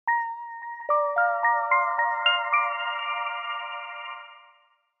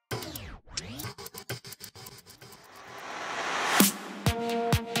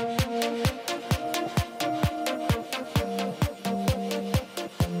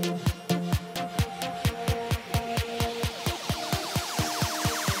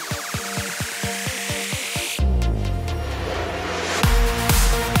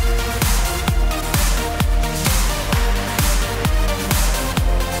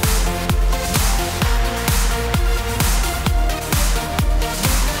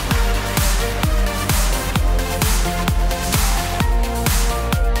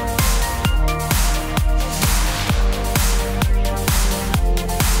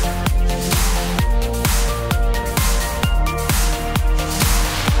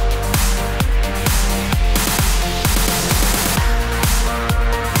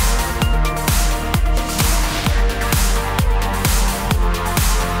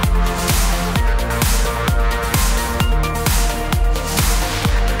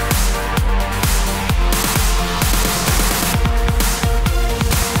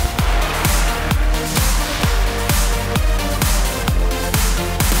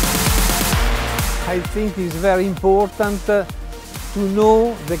I think it's very important to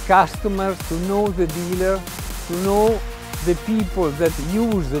know the customers, to know the dealer, to know the people that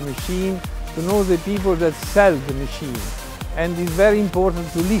use the machine, to know the people that sell the machine. And it's very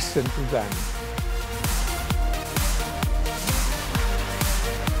important to listen to them.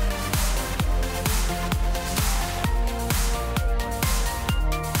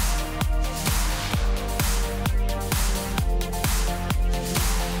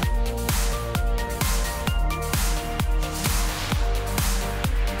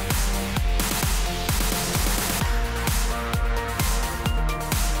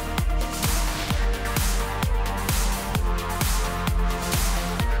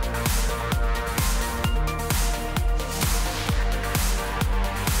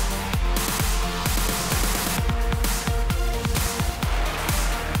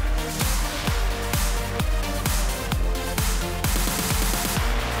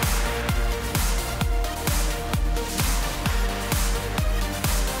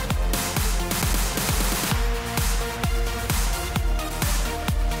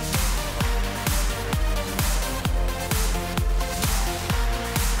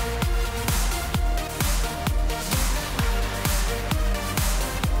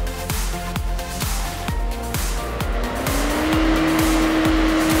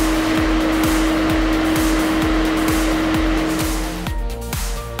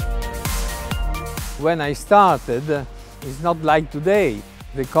 When I started, it's not like today.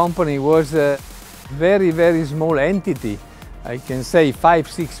 The company was a very small entity. I can say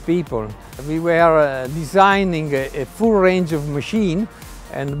 5-6 people. We were designing a full range of machines,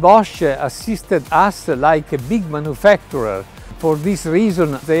 and Bosch assisted us like a big manufacturer. For this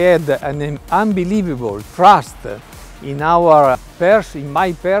reason, they had an unbelievable trust in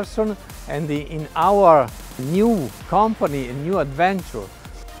my person and in our new company, a new adventure.